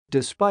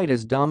Despite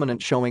his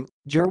dominant showing,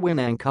 Jerwin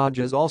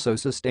Ancajas also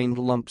sustained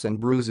lumps and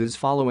bruises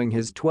following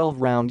his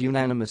 12-round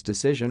unanimous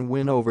decision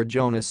win over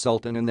Jonas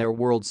Sultan in their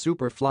World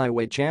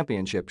Super-Flyweight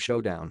Championship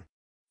showdown.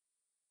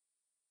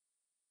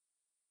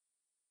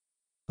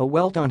 A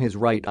welt on his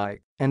right eye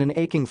and an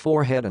aching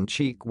forehead and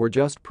cheek were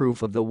just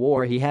proof of the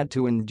war he had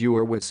to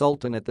endure with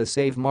Sultan at the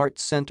Save Mart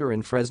Center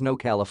in Fresno,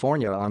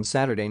 California on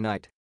Saturday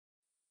night.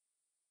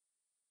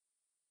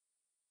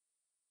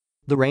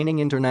 The reigning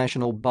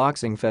International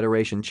Boxing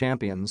Federation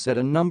champion said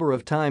a number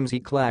of times he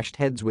clashed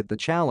heads with the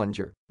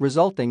challenger,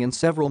 resulting in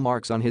several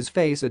marks on his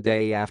face a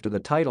day after the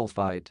title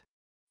fight.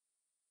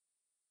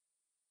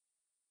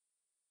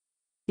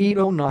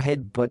 "Ito na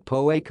headbutt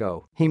po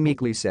ako," he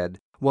meekly said,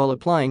 while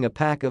applying a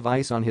pack of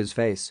ice on his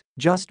face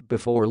just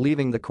before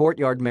leaving the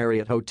Courtyard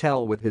Marriot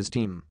Hotel with his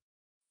team.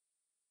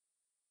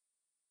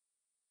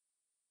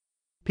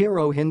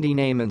 Pero hindi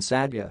naman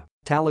sadya,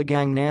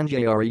 talagang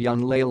nangyayari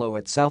yun lalo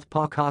at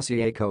southpaw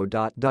kasi ako.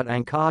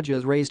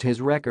 Ancajas raised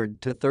his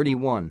record to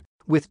 31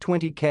 with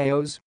 20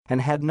 KOs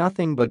and had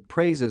nothing but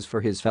praises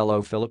for his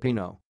fellow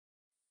Filipino.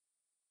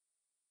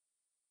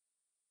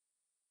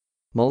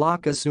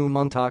 "Malakas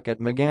sumuntok at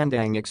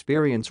magandang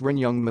experience rin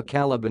yung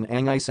makalaban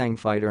ang isang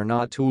fighter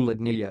na tulad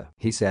niya,"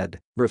 he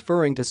said,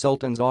 referring to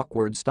Sultan's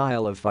awkward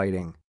style of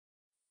fighting.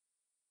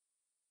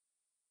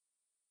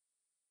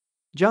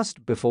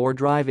 Just before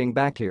driving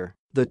back here,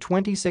 the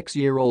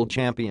 26-year-old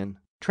champion,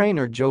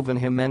 trainer Jovan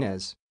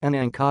Jimenez, and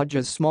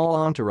Ancajas' small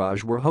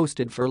entourage were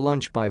hosted for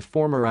lunch by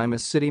former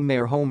Imus City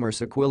Mayor Homer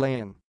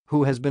Saquilayan,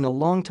 who has been a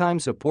longtime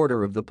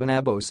supporter of the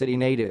Panabo City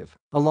native,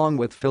 along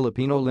with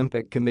Filipino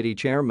Olympic Committee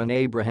Chairman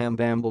Abraham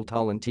Bambal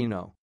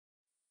Tolentino.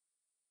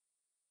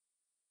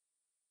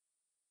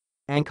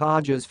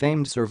 Ancajas'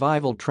 famed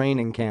survival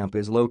training camp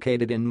is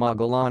located in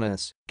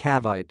Magallanes,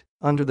 Cavite,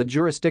 under the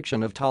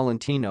jurisdiction of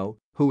Tolentino,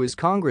 who is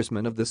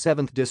congressman of the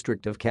 7th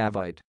District of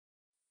Cavite.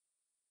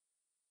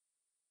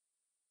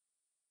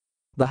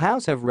 The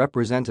House of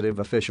Representative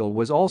official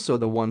was also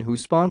the one who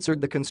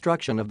sponsored the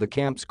construction of the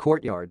camp's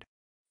courtyard.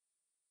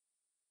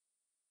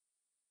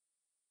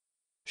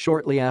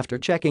 Shortly after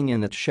checking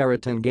in at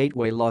Sheraton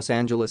Gateway Los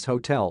Angeles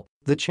Hotel,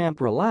 the champ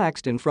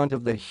relaxed in front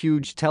of the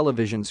huge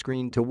television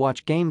screen to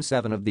watch Game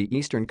 7 of the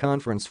Eastern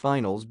Conference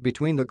Finals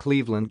between the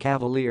Cleveland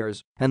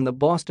Cavaliers and the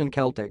Boston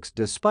Celtics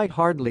despite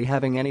hardly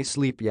having any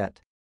sleep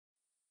yet.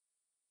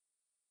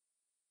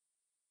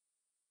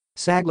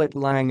 "Saglit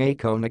lang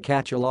ako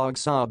nakatulog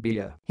sa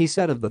biya," he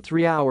said of the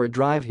 3-hour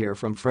drive here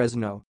from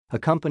Fresno,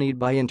 accompanied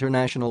by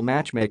international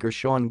matchmaker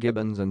Sean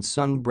Gibbons and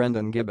son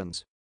Brendan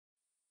Gibbons.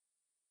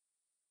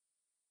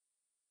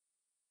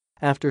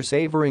 After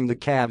savoring the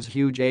Cavs'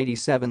 huge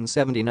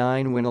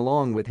 87-79 win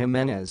along with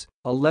Jimenez,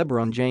 a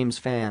LeBron James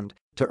fan,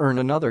 to earn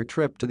another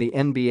trip to the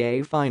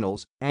NBA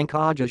Finals,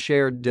 Ancajas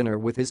shared dinner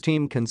with his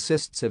team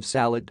consists of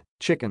salad,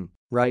 chicken,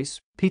 rice,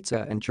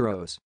 pizza and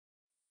churros.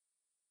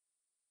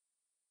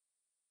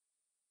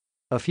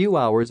 A few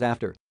hours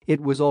after,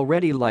 it was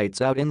already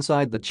lights out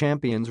inside the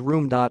champion's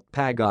room.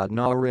 Pagod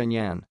na rin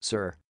yan,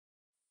 sir.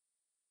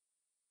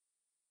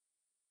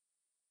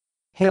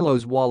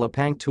 Halos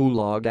walapang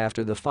tulog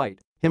after the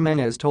fight,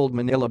 Jimenez told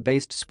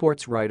Manila-based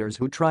sports writers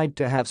who tried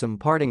to have some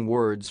parting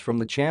words from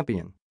the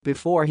champion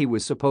before he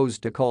was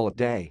supposed to call it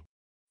day.